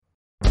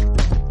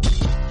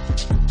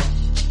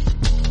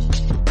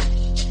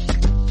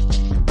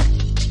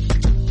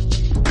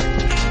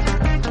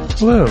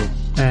Hello,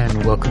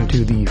 and welcome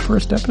to the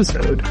first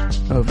episode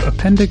of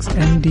Appendix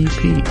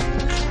NDP.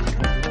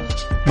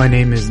 My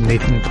name is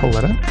Nathan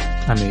Paoletta.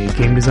 I'm a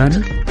game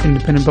designer,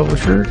 independent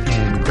publisher,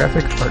 and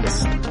graphic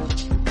artist.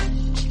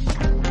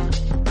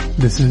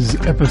 This is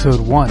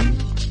episode 1,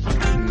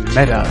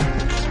 Meta.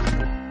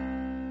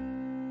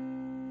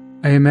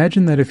 I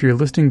imagine that if you're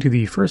listening to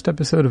the first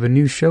episode of a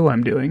new show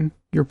I'm doing,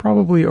 you're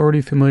probably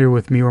already familiar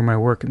with me or my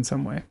work in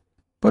some way.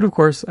 But of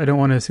course, I don't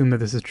want to assume that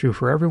this is true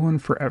for everyone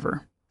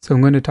forever. So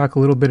I'm going to talk a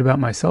little bit about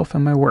myself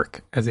and my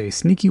work as a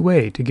sneaky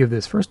way to give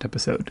this first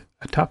episode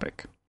a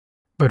topic.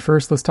 But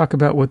first, let's talk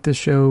about what this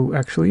show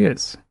actually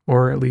is,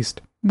 or at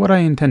least what I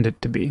intend it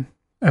to be.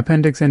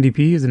 Appendix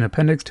NDP is an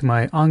appendix to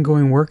my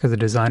ongoing work as a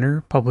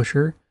designer,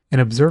 publisher,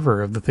 and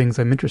observer of the things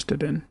I'm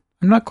interested in.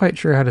 I'm not quite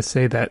sure how to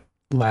say that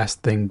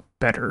last thing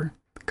better,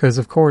 because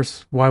of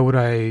course, why would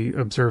I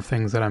observe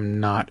things that I'm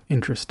not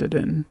interested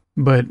in?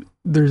 But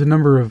there's a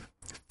number of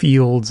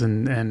fields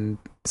and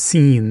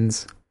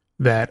scenes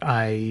that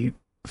I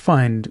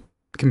find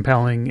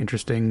compelling,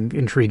 interesting,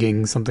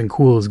 intriguing, something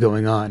cool is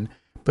going on,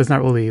 but it's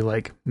not really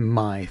like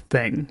my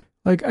thing.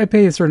 Like, I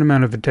pay a certain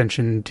amount of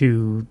attention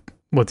to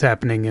what's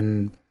happening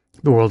in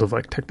the world of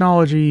like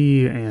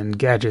technology and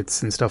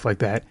gadgets and stuff like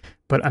that,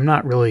 but I'm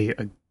not really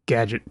a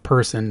gadget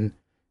person,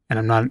 and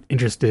I'm not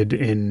interested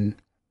in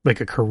like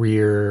a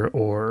career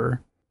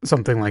or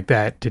something like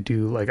that to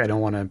do. Like, I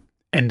don't want to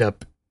end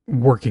up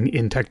working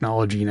in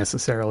technology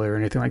necessarily or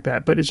anything like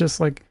that, but it's just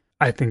like,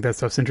 I think that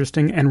stuff's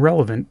interesting and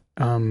relevant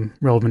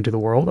to the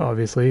world,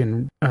 obviously,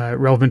 and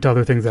relevant to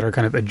other things that are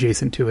kind of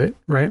adjacent to it,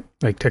 right?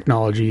 Like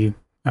technology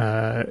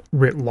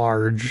writ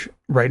large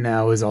right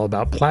now is all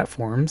about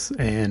platforms,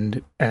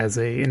 and as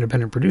a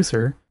independent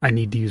producer, I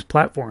need to use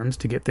platforms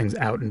to get things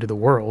out into the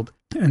world.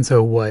 And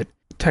so what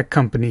tech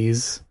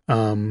companies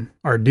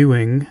are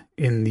doing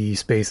in the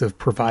space of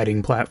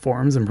providing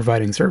platforms and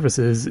providing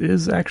services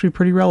is actually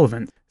pretty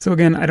relevant. So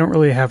again, I don't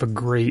really have a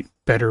great,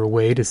 better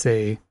way to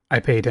say I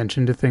pay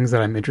attention to things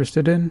that I'm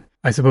interested in.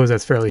 I suppose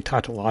that's fairly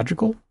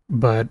tautological,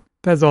 but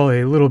that's all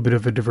a little bit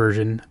of a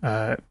diversion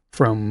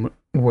from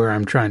where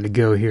I'm trying to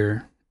go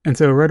here. And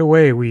so right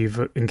away, we've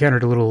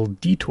encountered a little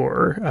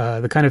detour,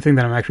 the kind of thing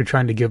that I'm actually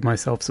trying to give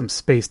myself some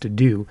space to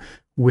do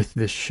with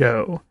this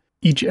show.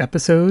 Each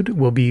episode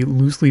will be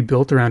loosely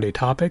built around a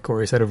topic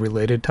or a set of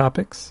related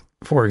topics.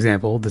 For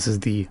example, this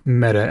is the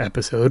meta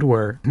episode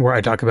where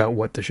I talk about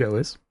what the show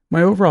is.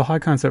 My overall high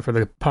concept for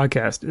the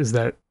podcast is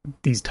that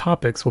these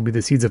topics will be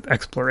the seeds of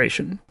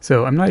exploration.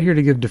 So I'm not here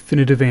to give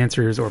definitive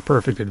answers or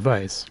perfect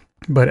advice,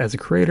 but as a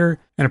creator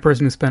and a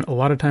person who spent a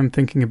lot of time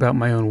thinking about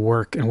my own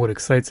work and what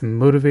excites and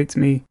motivates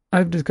me,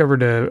 I've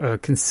discovered a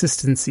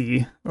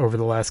consistency over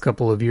the last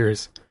couple of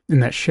years in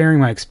that sharing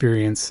my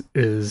experience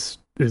is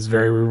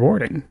very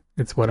rewarding.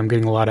 It's what I'm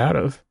getting a lot out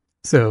of.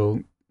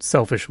 So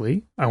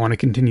selfishly, I want to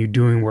continue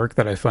doing work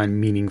that I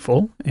find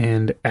meaningful,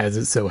 and as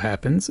it so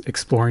happens,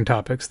 exploring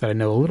topics that I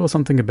know a little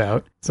something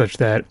about, such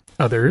that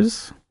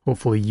others,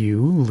 hopefully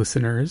you,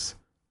 listeners,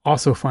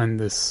 also find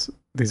these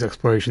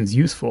explorations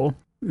useful.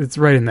 It's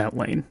right in that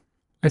lane.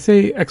 I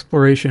say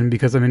exploration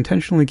because I'm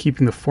intentionally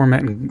keeping the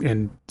format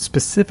and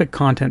specific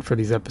content for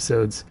these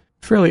episodes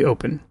fairly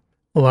open.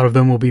 A lot of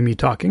them will be me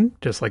talking,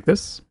 just like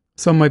this.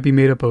 Some might be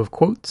made up of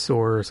quotes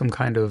or some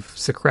kind of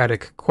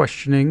Socratic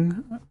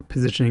questioning,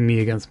 positioning me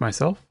against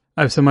myself.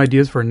 I have some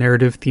ideas for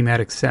narrative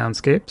thematic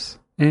soundscapes,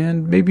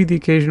 and maybe the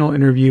occasional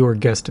interview or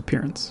guest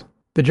appearance.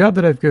 The job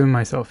that I've given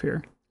myself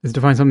here is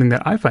to find something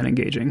that I find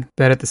engaging,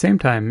 that at the same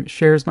time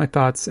shares my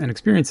thoughts and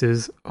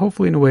experiences,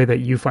 hopefully in a way that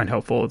you find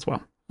helpful as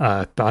well.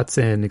 Thoughts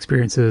and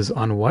experiences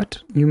on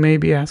what, you may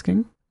be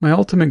asking? My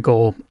ultimate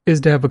goal is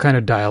to have a kind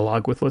of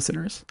dialogue with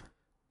listeners.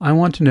 I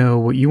want to know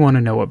what you want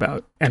to know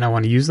about, and I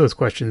want to use those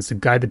questions to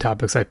guide the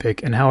topics I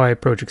pick and how I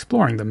approach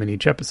exploring them in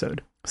each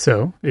episode.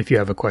 So, if you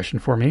have a question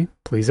for me,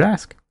 please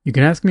ask. You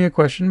can ask me a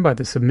question by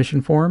the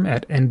submission form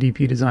at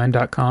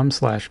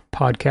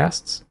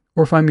ndpdesign.com/podcasts,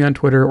 or find me on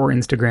Twitter or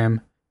Instagram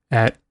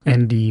at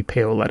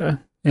ndpaoletta,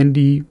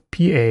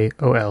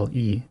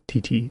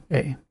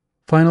 ndpaoletta.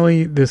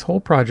 Finally, this whole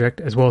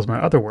project, as well as my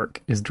other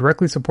work, is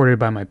directly supported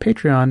by my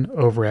Patreon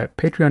over at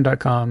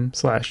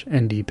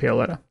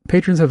patreon.com/ndpaoletta.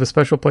 Patrons have a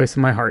special place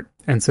in my heart,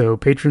 and so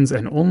patrons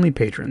and only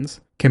patrons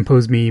can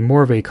pose me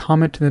more of a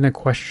comment than a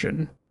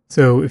question.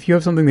 So if you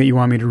have something that you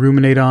want me to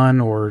ruminate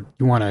on, or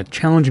you want to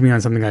challenge me on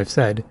something I've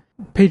said,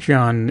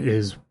 Patreon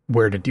is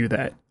where to do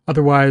that.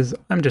 Otherwise,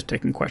 I'm just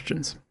taking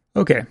questions.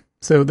 Okay,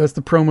 so that's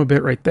the promo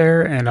bit right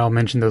there, and I'll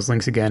mention those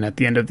links again at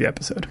the end of the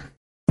episode.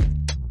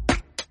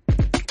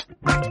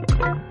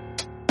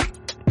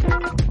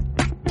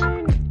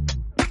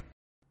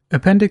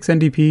 Appendix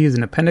NDP is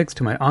an appendix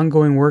to my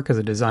ongoing work as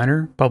a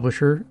designer,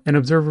 publisher, and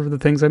observer of the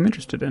things I'm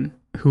interested in.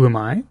 Who am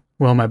I?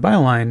 Well, my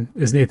byline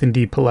is Nathan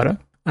D. Paoletta.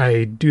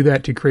 I do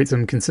that to create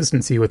some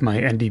consistency with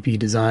my NDP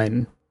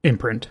design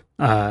imprint,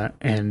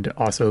 and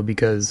also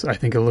because I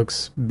think it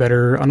looks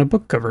better on a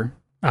book cover.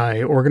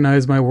 I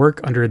organize my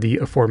work under the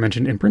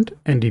aforementioned imprint,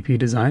 NDP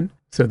Design.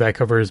 So that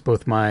covers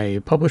both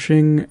my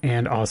publishing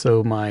and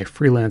also my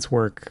freelance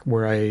work,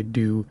 where I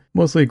do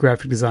mostly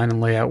graphic design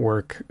and layout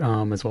work,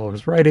 as well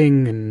as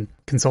writing and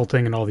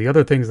consulting and all the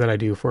other things that I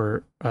do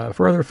for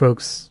other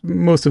folks,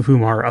 most of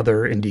whom are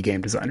other indie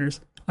game designers.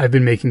 I've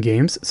been making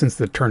games since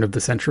the turn of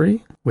the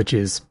century, which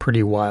is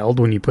pretty wild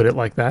when you put it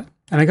like that.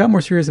 And I got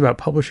more serious about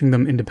publishing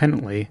them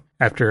independently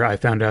after I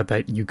found out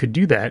that you could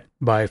do that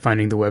by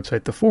finding the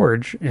website The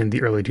Forge in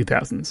the early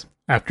 2000s.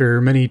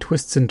 After many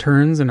twists and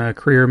turns and a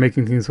career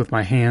making things with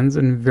my hands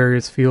in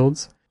various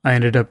fields, I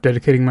ended up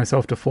dedicating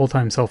myself to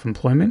full-time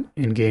self-employment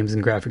in games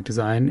and graphic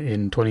design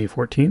in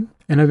 2014.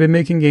 And I've been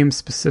making games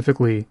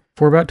specifically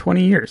for about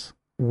 20 years,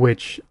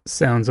 which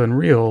sounds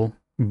unreal,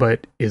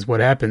 but is what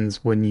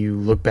happens when you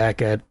look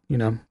back at,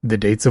 the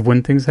dates of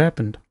when things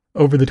happened.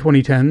 Over the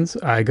 2010s,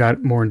 I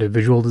got more into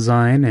visual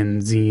design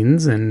and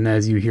zines, and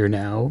as you hear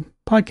now,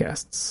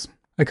 podcasts.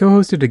 I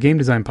co-hosted a game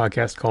design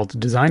podcast called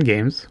Design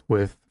Games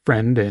with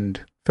friend and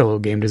fellow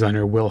game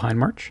designer Will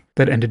Heinmarch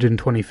that ended in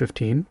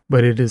 2015,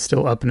 but it is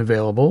still up and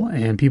available,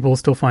 and people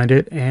still find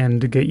it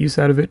and get use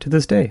out of it to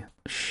this day.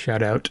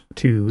 Shout out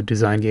to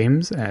Design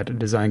Games at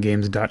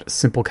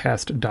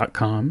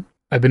designgames.simplecast.com.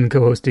 I've been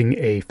co-hosting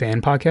a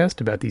fan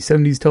podcast about the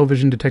 70s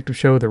television detective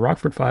show The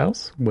Rockford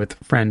Files with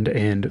friend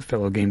and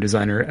fellow game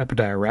designer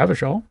Epadiah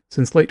Ravachol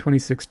since late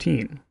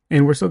 2016.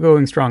 And we're still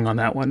going strong on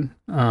that one.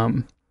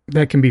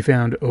 That can be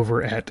found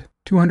over at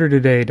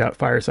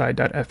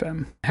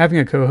 200aday.fireside.fm. Having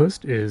a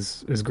co-host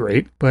is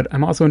great, but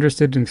I'm also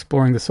interested in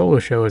exploring the solo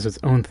show as its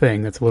own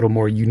thing that's a little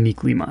more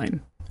uniquely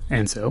mine.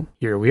 And so,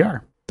 here we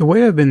are. The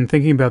way I've been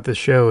thinking about this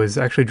show is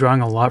actually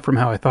drawing a lot from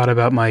how I thought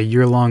about my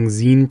year-long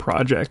zine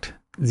project,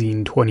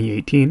 Zine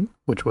 2018,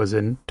 which was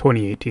in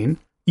 2018.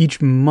 Each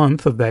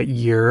month of that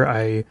year,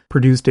 I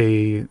produced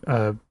I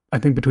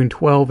think between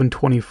 12 and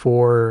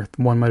 24,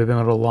 one might have been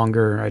a little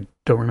longer, I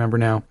don't remember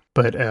now,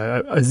 but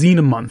a zine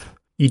a month,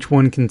 each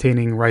one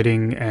containing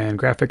writing and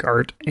graphic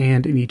art,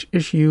 and in each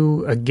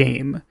issue, a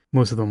game.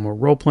 Most of them were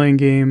role-playing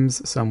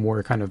games, some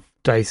were kind of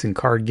dice and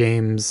card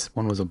games,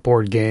 one was a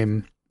board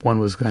game, one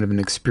was kind of an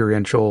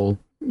experiential,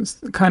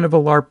 kind of a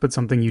LARP, but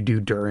something you do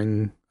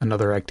during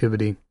another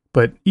activity.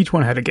 But each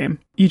one had a game.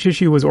 Each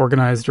issue was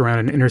organized around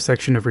an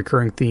intersection of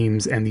recurring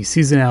themes and the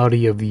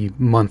seasonality of the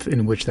month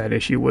in which that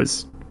issue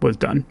was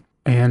done.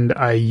 And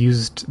I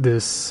used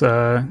this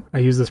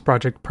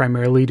project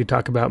primarily to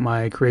talk about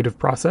my creative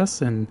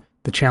process and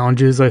the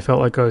challenges I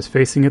felt like I was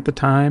facing at the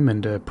time,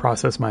 and to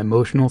process my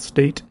emotional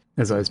state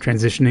as I was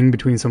transitioning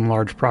between some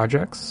large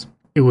projects.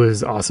 It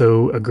was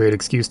also a great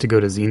excuse to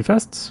go to zine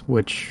fests,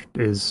 which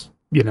is,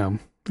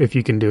 if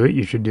you can do it,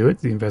 you should do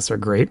it. Zine fests are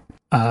great.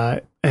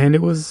 And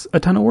it was a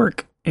ton of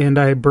work, and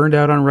I burned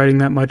out on writing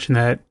that much in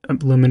that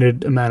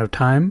limited amount of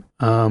time.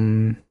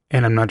 And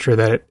I'm not sure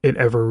that it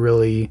ever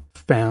really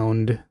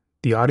found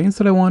the audience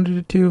that I wanted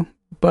it to,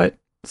 but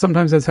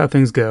sometimes that's how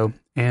things go,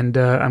 and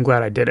I'm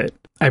glad I did it.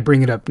 I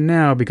bring it up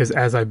now because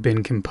as I've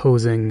been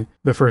composing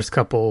the first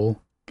couple,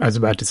 I was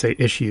about to say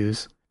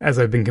issues, as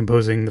I've been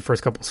composing the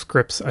first couple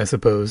scripts, I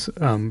suppose,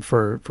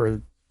 for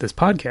this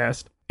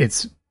podcast,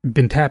 it's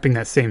been tapping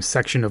that same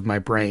section of my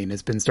brain.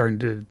 It's been starting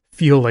to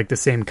feel like the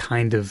same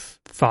kind of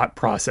thought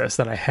process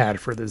that I had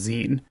for the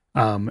zine.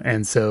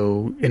 And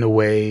so, in a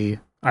way,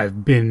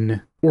 I've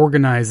been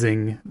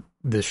organizing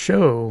the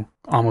show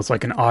almost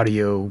like an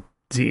audio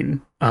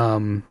zine.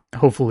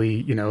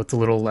 Hopefully, it's a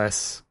little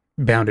less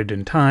bounded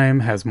in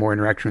time, has more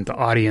interaction with the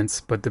audience,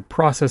 but the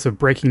process of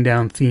breaking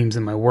down themes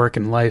in my work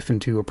and life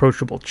into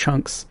approachable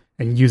chunks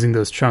and using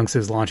those chunks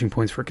as launching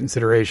points for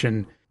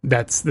consideration,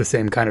 that's the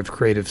same kind of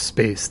creative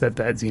space that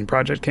zine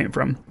project came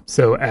from.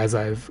 So as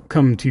I've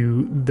come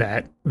to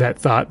that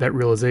thought, that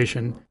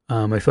realization,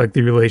 I feel like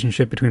the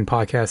relationship between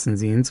podcasts and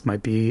zines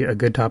might be a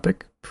good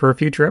topic for a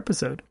future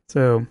episode.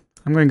 So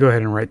I'm going to go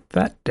ahead and write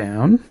that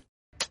down.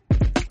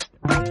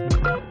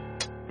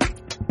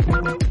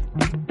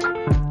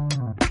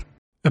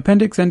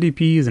 Appendix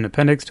NDP is an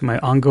appendix to my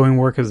ongoing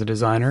work as a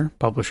designer,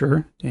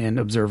 publisher, and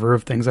observer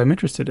of things I'm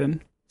interested in.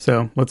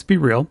 So, let's be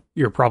real,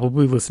 you're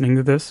probably listening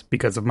to this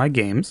because of my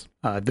games.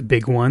 The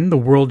big one, the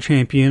world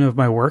champion of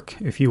my work,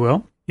 if you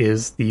will,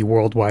 is the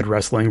Worldwide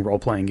Wrestling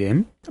role-playing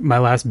game. My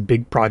last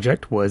big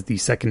project was the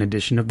second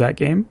edition of that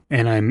game,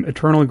 and I'm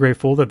eternally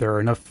grateful that there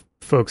are enough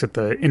folks at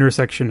the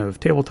intersection of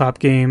tabletop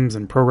games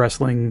and pro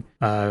wrestling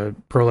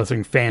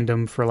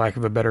fandom, for lack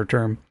of a better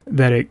term,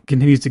 that it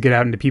continues to get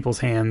out into people's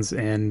hands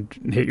and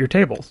hit your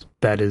tables.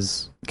 That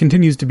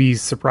continues to be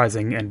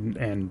surprising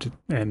and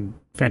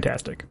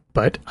fantastic.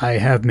 But I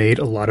have made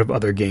a lot of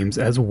other games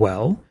as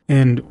well,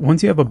 and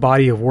once you have a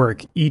body of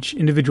work, each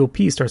individual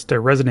piece starts to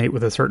resonate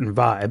with a certain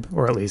vibe,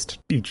 or at least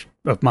each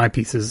of my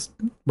pieces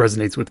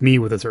resonates with me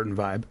with a certain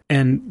vibe,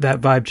 and that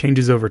vibe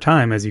changes over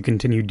time as you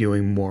continue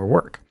doing more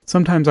work.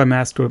 sometimes I'm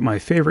asked what my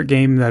favorite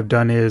game that I've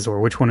done is, or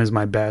which one is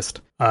my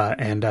best.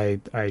 And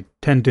I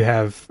tend to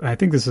have, I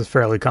think this is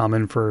fairly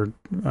common for,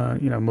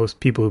 most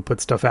people who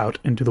put stuff out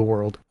into the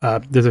world.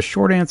 There's a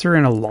short answer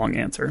and a long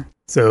answer.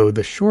 So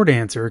the short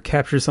answer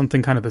captures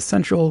something kind of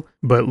essential,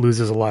 but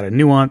loses a lot of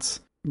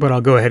nuance. But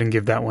I'll go ahead and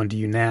give that one to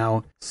you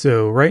now.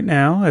 So right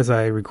now, as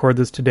I record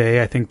this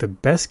today, I think the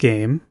best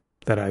game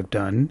that I've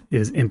done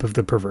is Imp of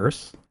the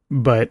Perverse,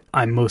 but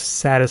I'm most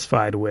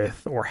satisfied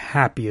with or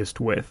happiest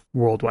with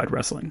Worldwide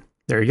Wrestling.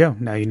 There you go.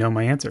 Now you know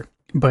my answer.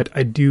 But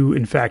I do,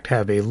 in fact,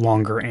 have a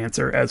longer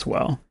answer as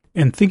well.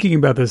 And thinking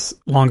about this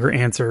longer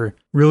answer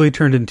really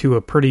turned into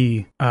a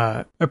pretty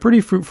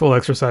fruitful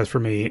exercise for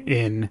me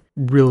in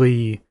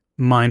really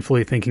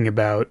mindfully thinking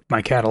about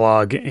my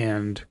catalog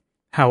and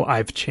how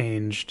I've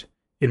changed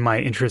in my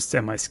interests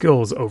and my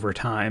skills over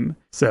time.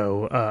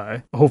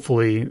 So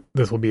hopefully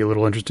this will be a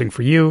little interesting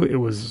for you. It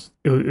was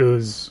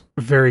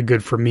very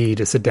good for me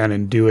to sit down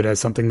and do it as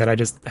something that I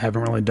just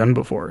haven't really done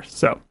before.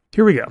 So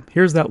here we go.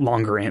 Here's that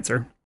longer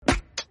answer.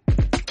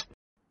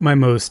 My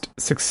most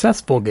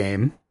successful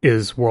game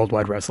is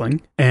Worldwide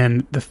Wrestling,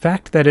 and the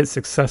fact that it's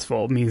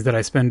successful means that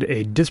I spend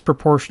a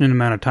disproportionate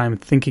amount of time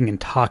thinking and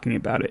talking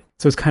about it.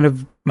 So it's kind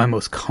of my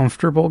most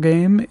comfortable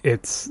game.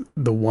 It's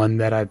the one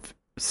that I've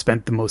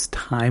spent the most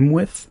time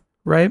with,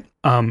 right?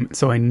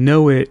 So I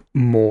know it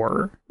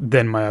more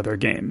than my other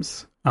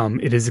games.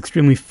 It is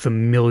extremely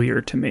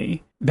familiar to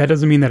me. That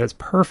doesn't mean that it's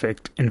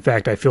perfect. In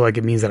fact, I feel like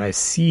it means that I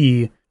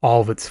see all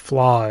of its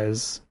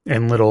flaws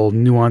and little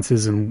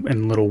nuances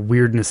and little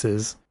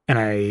weirdnesses, and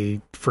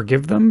I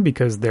forgive them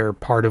because they're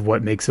part of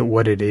what makes it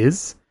what it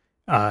is.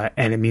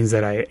 And it means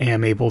that I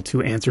am able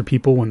to answer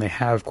people when they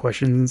have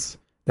questions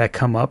that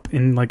come up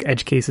in like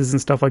edge cases and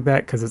stuff like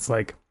that, because it's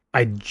like,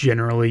 I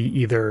generally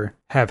either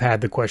have had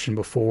the question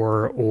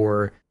before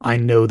or I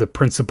know the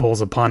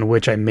principles upon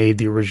which I made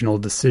the original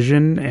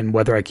decision, and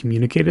whether I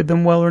communicated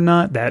them well or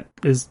not, that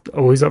is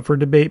always up for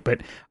debate.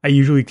 But I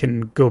usually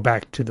can go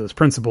back to those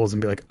principles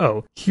and be like,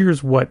 oh,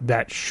 here's what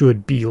that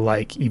should be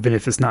like, even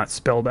if it's not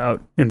spelled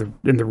out in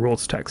the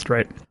rules text,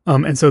 right?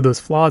 And so those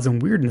flaws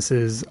and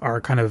weirdnesses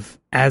are kind of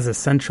as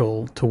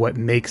essential to what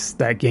makes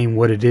that game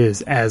what it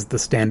is as the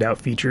standout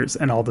features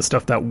and all the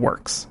stuff that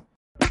works.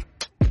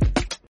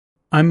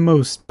 I'm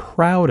most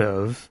proud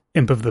of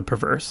Imp of the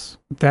Perverse.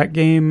 That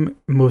game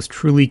most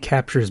truly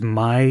captures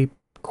my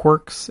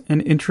quirks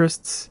and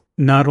interests,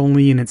 not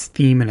only in its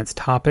theme and its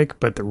topic,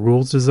 but the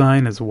rules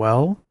design as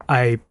well.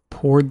 I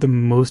poured the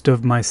most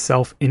of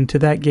myself into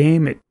that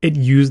game. It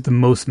used the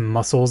most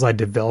muscles I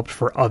developed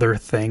for other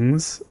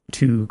things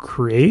to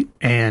create,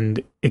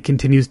 and it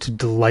continues to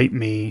delight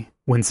me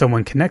when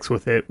someone connects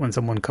with it, when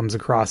someone comes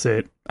across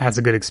it, has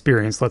a good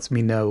experience, lets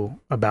me know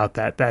about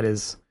that. That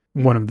is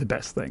one of the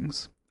best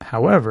things.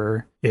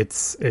 However,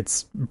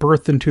 its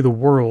birth into the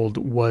world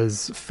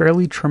was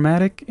fairly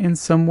traumatic in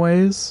some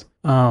ways,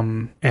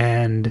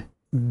 and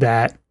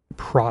that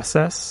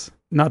process,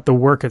 not the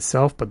work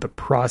itself, but the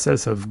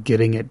process of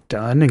getting it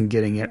done and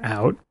getting it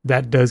out,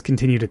 that does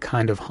continue to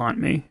kind of haunt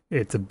me.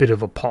 It's a bit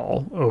of a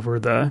pall over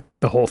the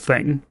whole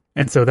thing.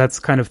 And so that's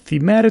kind of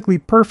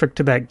thematically perfect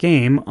to that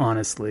game,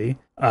 honestly,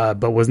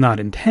 but was not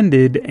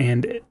intended,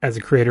 and as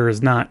a creator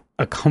is not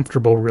a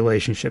comfortable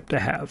relationship to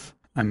have.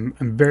 I'm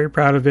very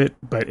proud of it,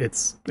 but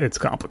it's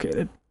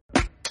complicated.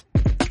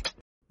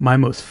 My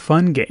most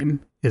fun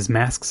game is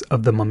Masks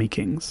of the Mummy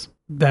Kings.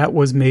 That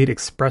was made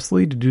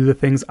expressly to do the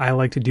things I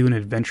like to do in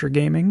adventure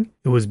gaming.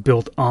 It was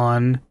built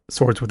on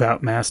Swords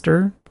Without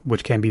Master,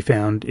 which can be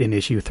found in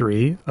issue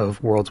 3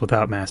 of Worlds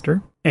Without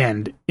Master,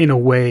 and in a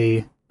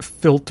way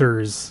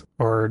filters,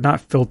 or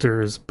not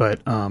filters,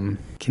 but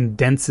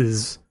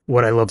condenses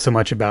what I love so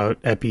much about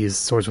Epi's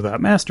Swords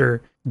Without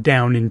Master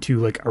down into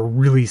like a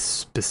really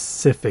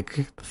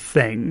specific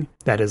thing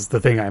that is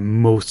the thing I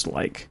most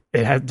like.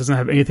 It doesn't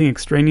have anything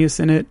extraneous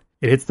in it.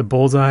 It hits the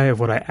bullseye of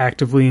what I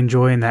actively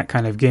enjoy in that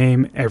kind of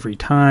game every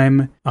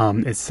time.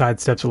 It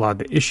sidesteps a lot of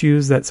the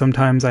issues that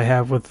sometimes I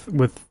have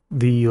with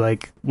the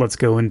like, let's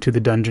go into the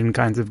dungeon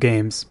kinds of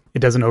games. It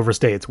doesn't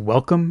overstay its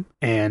welcome,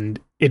 and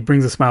it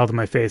brings a smile to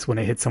my face when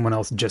it hits someone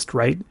else just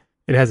right.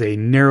 It has a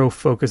narrow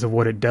focus of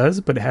what it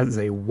does, but it has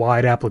a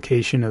wide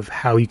application of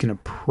how you can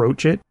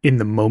approach it in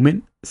the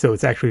moment. So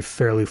it's actually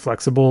fairly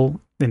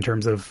flexible in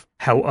terms of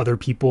how other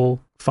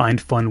people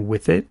find fun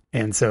with it.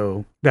 And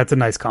so that's a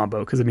nice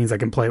combo because it means I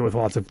can play it with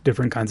lots of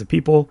different kinds of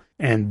people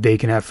and they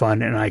can have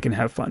fun and I can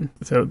have fun.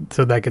 So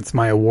that gets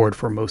my award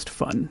for most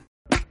fun.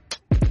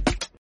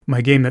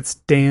 My game that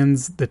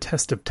stands the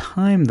test of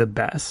time the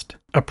best,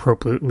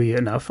 appropriately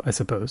enough, I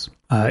suppose,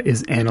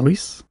 is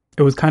Annalise.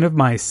 It was kind of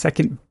my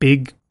second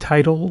big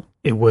title.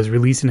 It was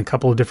released in a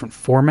couple of different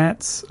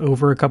formats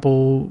over a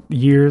couple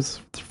years,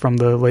 from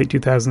the late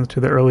 2000s to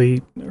the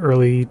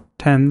early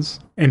 10s.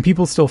 And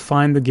people still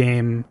find the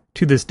game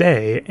to this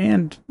day,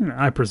 and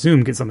I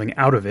presume get something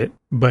out of it,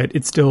 but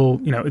it still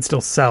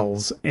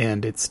sells,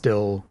 and it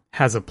still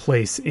has a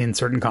place in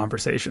certain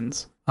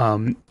conversations.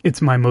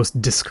 It's my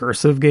most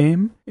discursive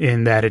game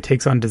in that it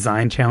takes on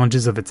design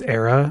challenges of its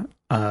era.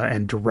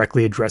 and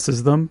directly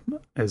addresses them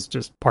as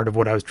just part of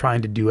what I was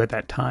trying to do at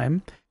that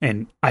time,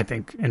 and I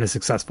think in a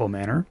successful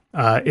manner.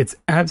 It's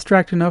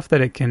abstract enough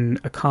that it can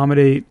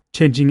accommodate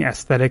changing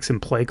aesthetics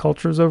and play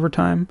cultures over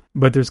time,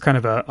 but there's kind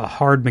of a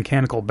hard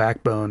mechanical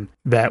backbone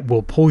that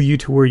will pull you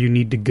to where you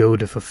need to go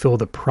to fulfill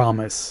the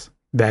promise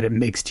that it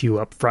makes to you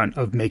up front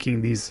of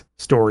making these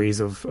stories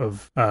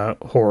of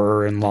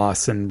horror and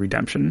loss and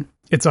redemption.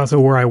 It's also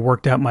where I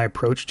worked out my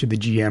approach to the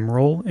GM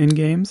role in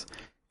games,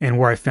 and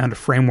where I found a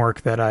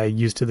framework that I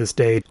use to this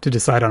day to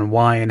decide on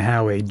why and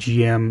how a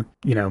GM,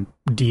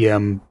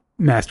 DM,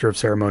 Master of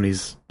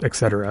Ceremonies,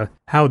 etc.,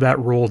 how that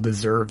role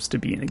deserves to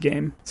be in a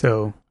game.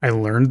 So I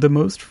learned the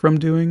most from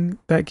doing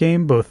that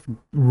game, both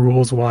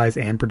rules-wise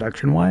and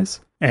production-wise,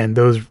 and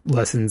those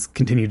lessons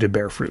continue to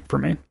bear fruit for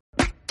me.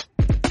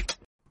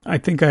 I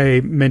think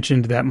I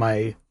mentioned that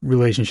my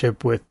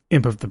relationship with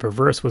Imp of the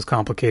Perverse was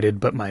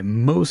complicated, but my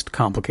most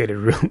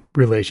complicated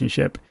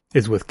relationship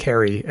is with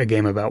Carrie, a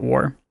game about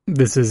war.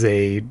 This is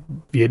a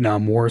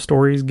Vietnam War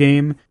stories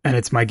game, and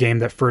it's my game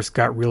that first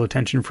got real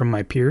attention from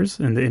my peers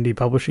in the indie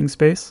publishing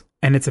space.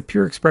 And it's a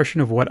pure expression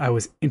of what I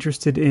was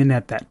interested in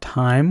at that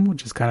time,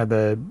 which is kind of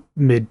the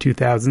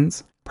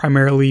mid-2000s,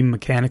 primarily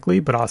mechanically,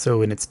 but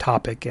also in its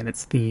topic and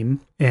its theme.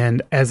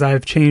 And as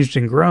I've changed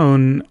and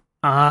grown,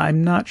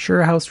 I'm not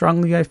sure how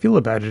strongly I feel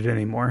about it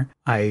anymore.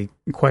 I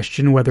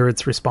question whether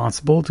it's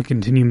responsible to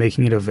continue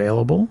making it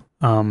available.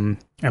 Am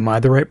I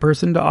the right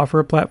person to offer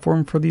a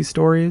platform for these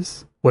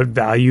stories? What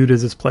value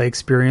does this play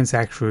experience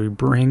actually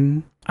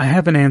bring? I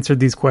haven't answered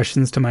these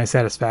questions to my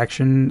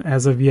satisfaction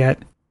as of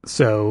yet,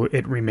 so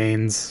it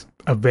remains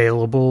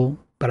available,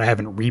 but I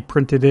haven't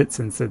reprinted it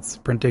since its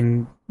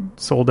printing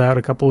sold out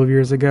a couple of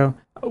years ago.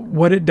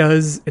 What it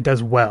does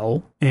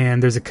well,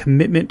 and there's a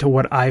commitment to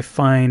what I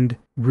find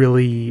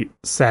really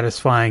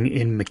satisfying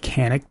in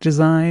mechanic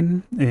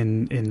design,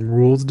 in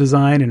rules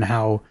design, and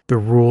how the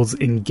rules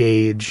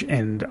engage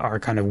and are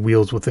kind of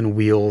wheels within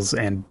wheels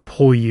and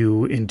pull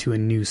you into a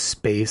new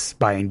space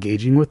by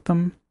engaging with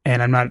them.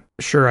 And I'm not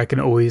sure I can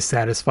always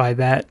satisfy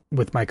that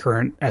with my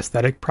current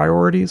aesthetic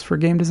priorities for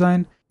game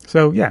design.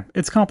 So yeah,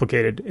 it's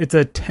complicated. It's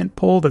a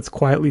tentpole that's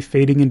quietly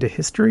fading into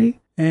history,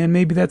 and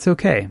maybe that's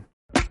okay.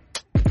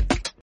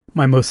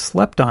 My most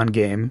slept on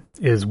game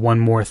is One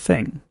More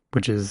Thing,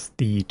 which is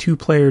the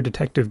 2-player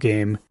detective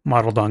game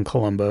modeled on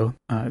Columbo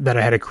that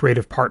I had a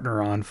creative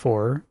partner on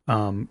for,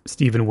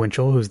 Stephen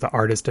Winchell, who's the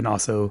artist and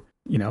also,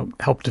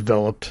 helped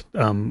develop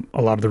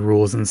a lot of the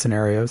rules and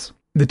scenarios.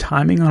 The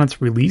timing on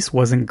its release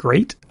wasn't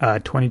great.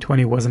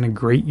 2020 wasn't a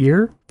great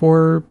year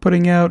for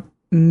putting out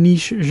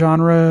niche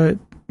genre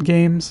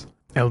games,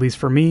 at least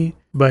for me.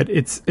 But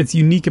it's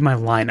unique in my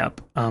lineup.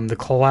 The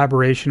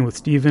collaboration with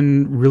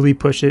Steven really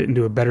pushed it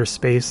into a better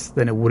space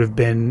than it would have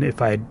been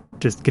if I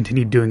just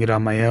continued doing it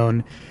on my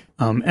own.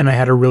 And I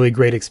had a really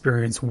great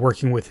experience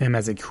working with him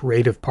as a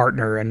creative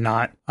partner and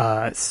not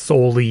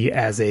solely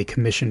as a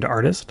commissioned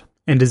artist.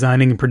 And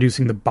designing and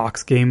producing the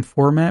box game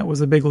format was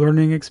a big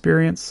learning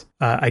experience.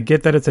 I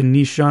get that it's a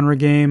niche genre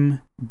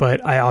game,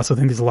 but I also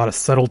think there's a lot of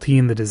subtlety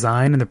in the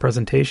design and the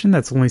presentation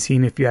that's only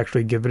seen if you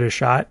actually give it a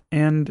shot.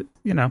 And,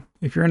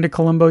 if you're into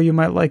Columbo, you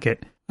might like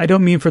it. I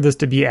don't mean for this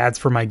to be ads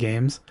for my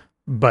games,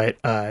 but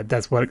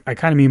that's what I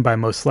kind of mean by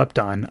most slept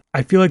on.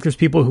 I feel like there's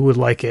people who would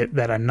like it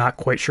that I'm not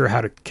quite sure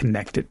how to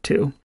connect it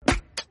to.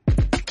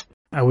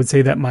 I would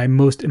say that my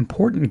most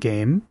important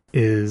game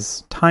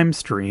is Time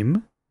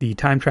Stream, the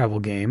time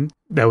travel game.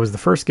 That was the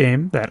first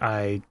game that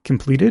I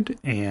completed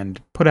and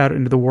put out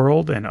into the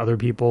world, and other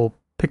people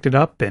picked it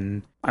up,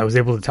 and I was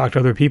able to talk to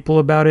other people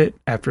about it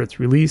after its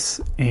release,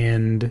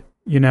 and,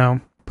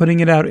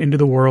 putting it out into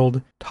the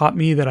world taught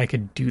me that I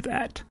could do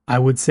that. I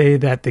would say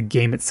that the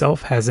game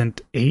itself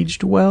hasn't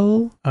aged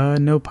well,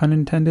 no pun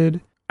intended.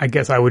 I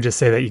guess I would just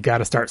say that you got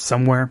to start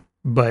somewhere.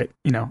 But,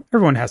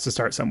 everyone has to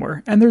start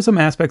somewhere. And there's some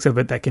aspects of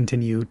it that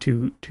continue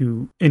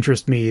to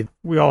interest me.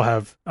 We all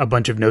have a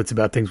bunch of notes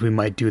about things we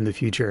might do in the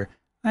future.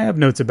 I have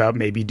notes about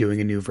maybe doing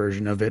a new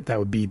version of it that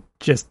would be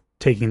just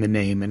taking the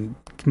name and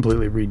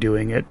completely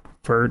redoing it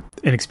for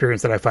an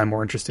experience that I find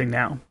more interesting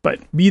now. But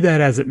be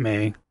that as it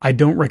may, I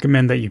don't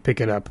recommend that you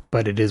pick it up,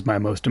 but it is my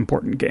most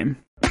important game.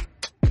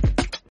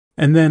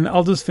 And then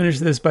I'll just finish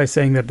this by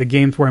saying that the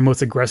games where I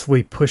most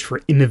aggressively push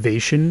for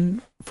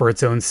innovation for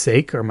its own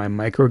sake are my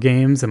micro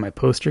games and my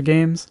poster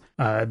games.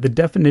 The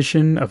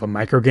definition of a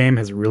micro game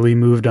has really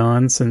moved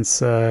on since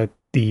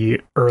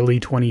the early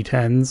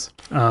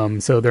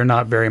 2010s, so they're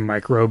not very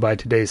micro by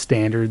today's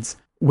standards.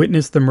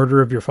 Witness the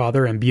Murder of Your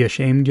Father and Be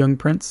Ashamed, Young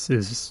Prince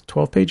is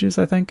 12 pages,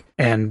 I think.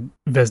 And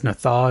Vesna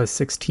Thaw is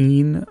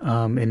 16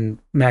 in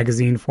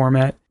magazine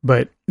format.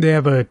 But they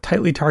have a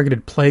tightly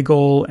targeted play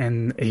goal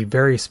and a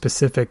very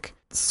specific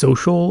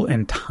social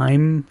and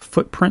time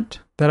footprint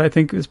that I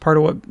think is part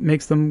of what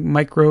makes them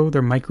micro,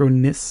 their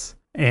micro-ness.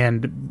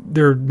 And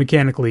they're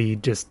mechanically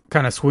just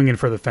kind of swinging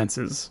for the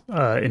fences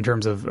in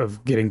terms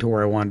of getting to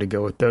where I wanted to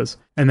go with those.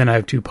 And then I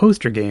have 2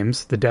 poster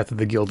games, The Death of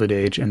the Gilded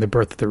Age and The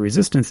Birth of the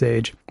Resistance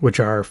Age, which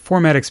are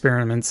format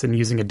experiments and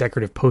using a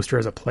decorative poster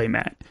as a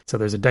playmat. So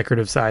there's a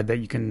decorative side that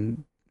you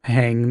can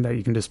hang that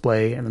you can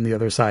display, and then the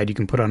other side you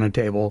can put on a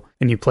table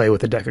and you play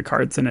with a deck of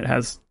cards and it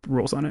has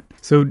rules on it.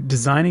 So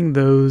designing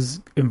those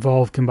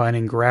involved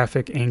combining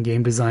graphic and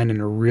game design in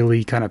a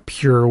really kind of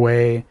pure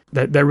way.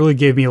 That really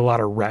gave me a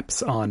lot of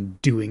reps on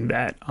doing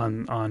that,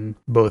 on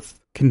both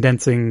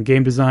condensing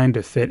game design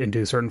to fit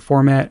into a certain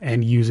format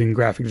and using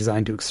graphic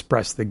design to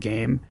express the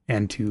game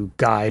and to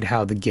guide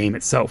how the game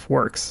itself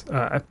works.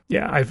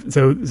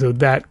 So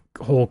that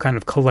whole kind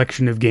of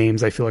collection of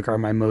games I feel like are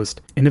my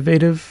most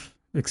innovative,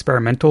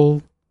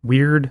 experimental,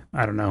 weird,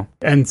 I don't know.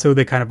 And so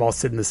they kind of all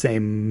sit in the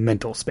same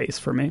mental space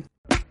for me.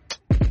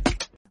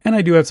 And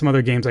I do have some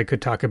other games I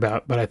could talk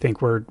about, but I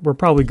think we're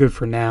probably good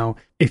for now.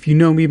 If you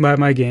know me by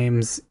my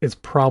games, it's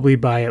probably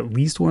by at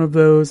least one of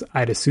those.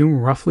 I'd assume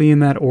roughly in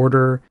that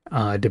order,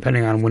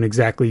 depending on when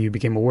exactly you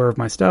became aware of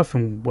my stuff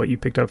and what you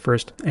picked up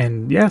first.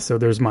 And yeah, so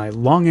there's my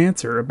long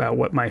answer about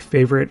what my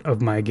favorite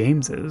of my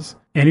games is.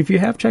 And if you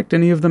have checked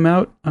any of them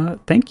out,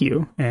 thank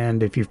you.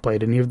 And if you've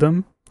played any of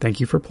them, thank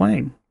you for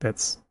playing.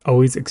 That's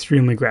always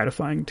extremely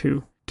gratifying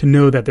to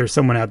know that there's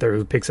someone out there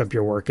who picks up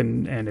your work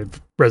and it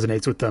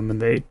resonates with them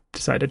and they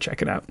decide to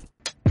check it out.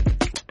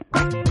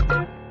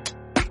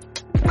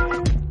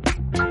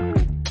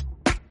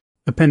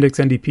 Appendix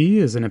NDP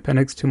is an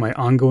appendix to my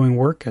ongoing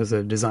work as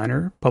a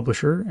designer,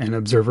 publisher, and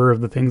observer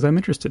of the things I'm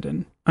interested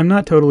in. I'm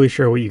not totally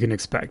sure what you can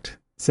expect,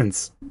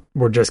 since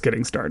we're just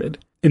getting started.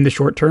 In the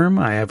short term,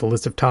 I have a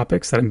list of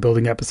topics that I'm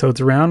building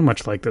episodes around,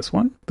 much like this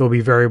one. They'll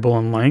be variable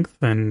in length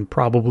and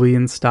probably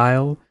in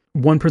style.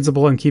 One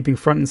principle I'm keeping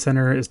front and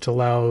center is to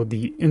allow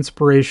the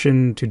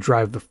inspiration to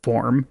drive the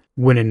form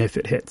when and if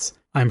it hits.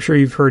 I'm sure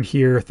you've heard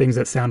here things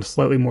that sound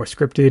slightly more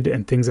scripted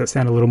and things that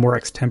sound a little more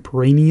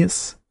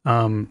extemporaneous.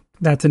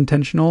 That's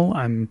intentional.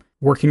 I'm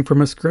working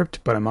from a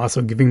script, but I'm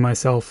also giving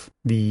myself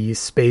the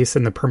space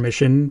and the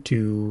permission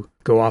to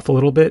go off a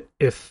little bit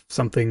if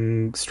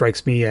something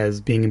strikes me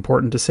as being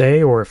important to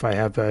say or if I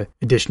have an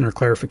addition or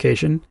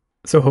clarification.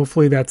 So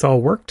hopefully that's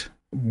all worked.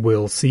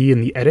 We'll see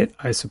in the edit,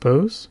 I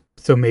suppose.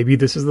 So maybe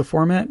this is the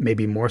format,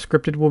 maybe more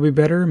scripted will be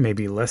better,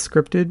 maybe less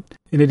scripted,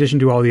 in addition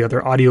to all the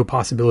other audio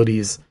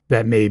possibilities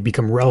that may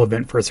become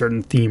relevant for a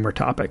certain theme or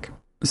topic.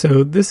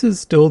 So this is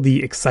still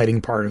the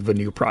exciting part of a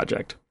new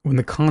project. When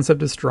the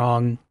concept is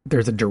strong,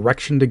 there's a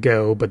direction to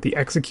go, but the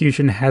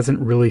execution hasn't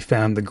really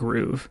found the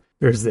groove.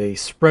 There's a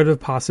spread of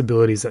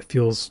possibilities that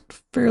feels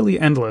fairly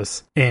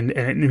endless and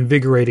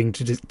invigorating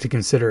to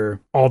consider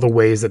all the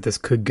ways that this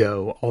could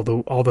go,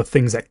 all the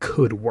things that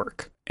could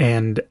work.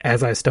 And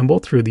as I stumble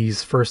through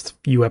these first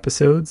few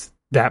episodes,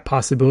 that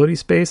possibility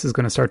space is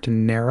going to start to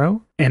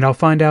narrow, and I'll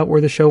find out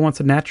where the show wants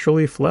to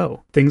naturally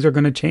flow. Things are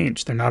going to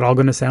change. They're not all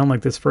going to sound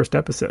like this first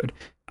episode.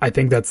 I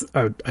think that's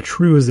a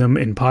truism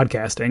in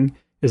podcasting,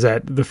 is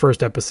that the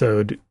first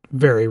episode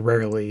very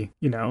rarely,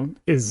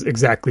 is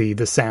exactly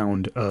the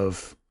sound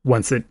of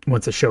once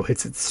a show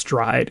hits its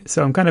stride.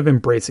 So I'm kind of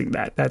embracing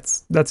that.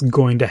 That's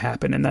going to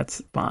happen, and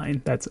that's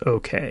fine. That's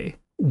okay.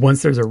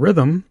 Once there's a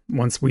rhythm,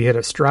 once we hit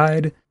a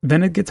stride,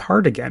 then it gets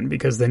hard again,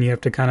 because then you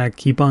have to kind of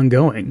keep on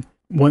going.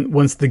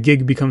 Once the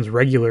gig becomes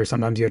regular,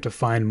 sometimes you have to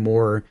find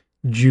more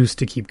juice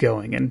to keep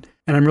going. And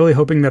I'm really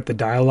hoping that the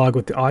dialogue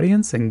with the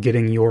audience and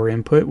getting your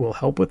input will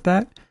help with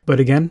that. But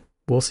again,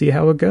 we'll see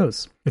how it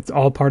goes. It's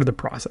all part of the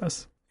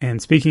process.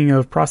 And speaking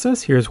of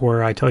process, here's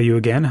where I tell you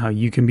again how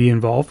you can be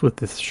involved with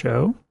this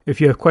show. If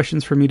you have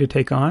questions for me to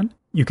take on,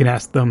 you can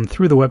ask them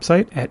through the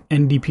website at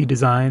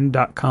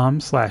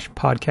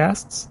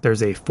ndpdesign.com/podcasts.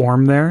 There's a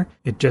form there.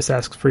 It just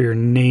asks for your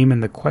name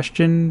and the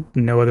question,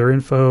 no other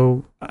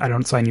info. I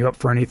don't sign you up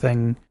for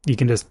anything. You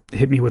can just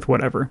hit me with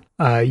whatever.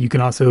 You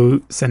can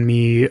also send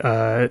me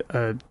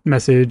a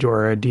message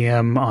or a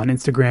DM on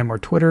Instagram or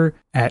Twitter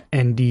at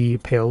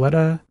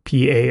ndpaoletta,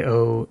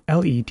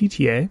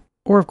 PAOLETTA.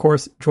 Or, of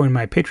course, join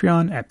my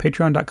Patreon at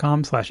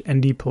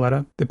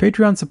patreon.com/ndpaoletta. The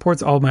Patreon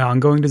supports all of my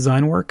ongoing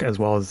design work as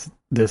well as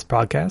this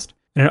podcast.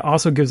 And it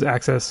also gives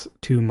access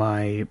to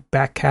my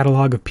back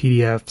catalog of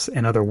PDFs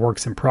and other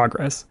works in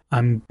progress.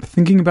 I'm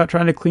thinking about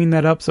trying to clean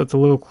that up so it's a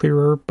little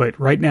clearer, but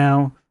right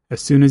now,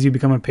 as soon as you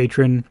become a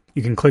patron,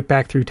 you can click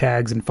back through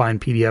tags and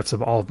find PDFs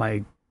of all of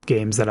my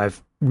games that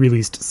I've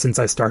released since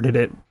I started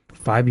it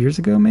 5 years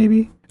ago,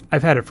 maybe?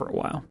 I've had it for a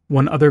while.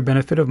 One other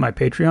benefit of my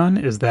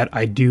Patreon is that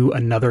I do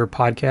another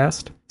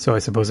podcast. So I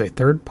suppose a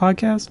third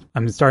podcast?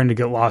 I'm starting to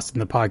get lost in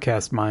the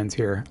podcast minds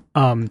here.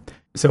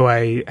 So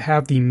I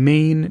have the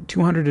main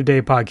 200 a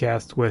day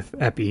podcast with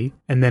Epi,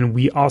 and then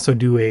we also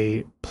do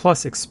a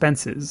Plus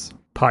Expenses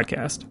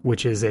podcast,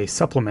 which is a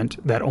supplement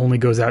that only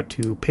goes out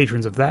to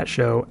patrons of that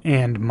show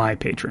and my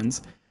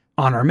patrons.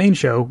 On our main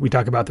show, we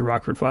talk about the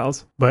Rockford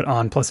Files, but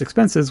on Plus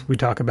Expenses, we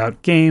talk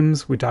about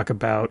games, we talk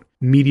about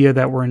media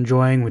that we're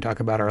enjoying, we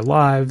talk about our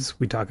lives,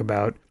 we talk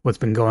about what's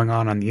been going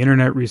on the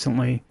internet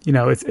recently.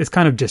 It's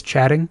kind of just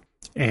chatting,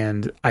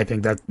 and I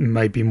think that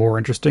might be more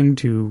interesting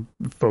to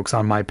folks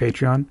on my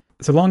Patreon.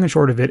 So long and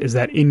short of it is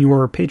that in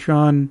your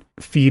Patreon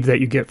feed that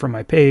you get from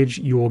my page,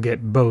 you will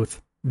get both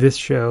this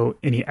show,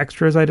 any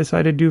extras I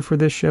decide to do for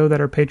this show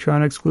that are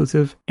Patreon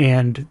exclusive,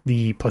 and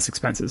the Plus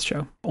Expenses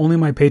show. Only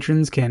my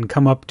patrons can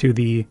come up to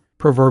the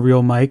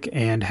proverbial mic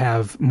and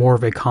have more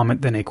of a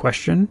comment than a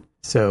question.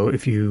 So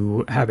if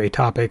you have a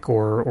topic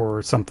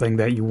or something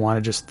that you want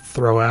to just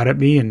throw out at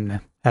me and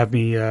have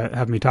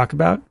me talk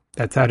about,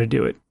 that's how to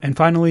do it. And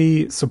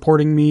finally,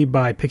 supporting me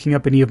by picking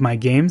up any of my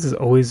games is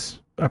always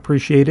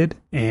appreciated.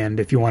 And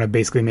if you want to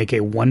basically make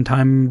a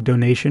one-time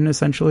donation,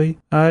 essentially,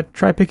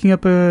 try picking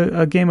up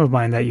a game of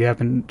mine that you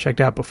haven't checked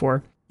out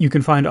before. You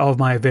can find all of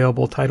my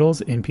available titles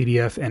in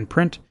PDF and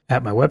print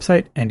at my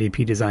website,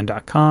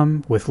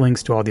 ndpdesign.com, with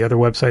links to all the other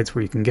websites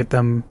where you can get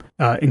them,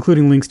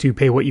 including links to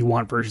pay what you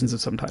want versions of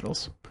some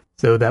titles.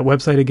 So that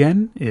website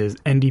again is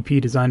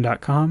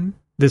ndpdesign.com.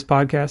 This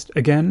podcast,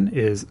 again,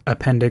 is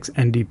Appendix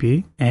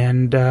NDP,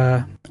 and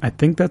I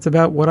think that's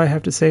about what I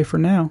have to say for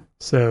now.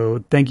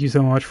 So thank you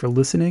so much for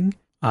listening.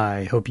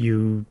 I hope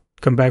you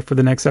come back for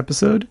the next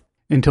episode.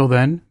 Until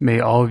then,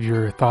 may all of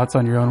your thoughts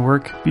on your own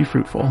work be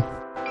fruitful.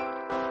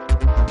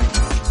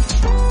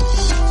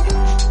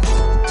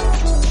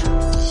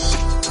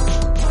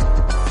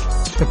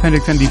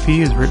 Appendix NDP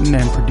is written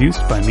and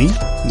produced by me,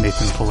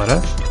 Nathan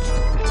Paoletta.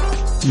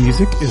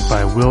 Music is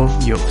by Will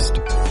Yost.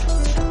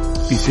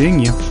 Be seeing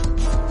you.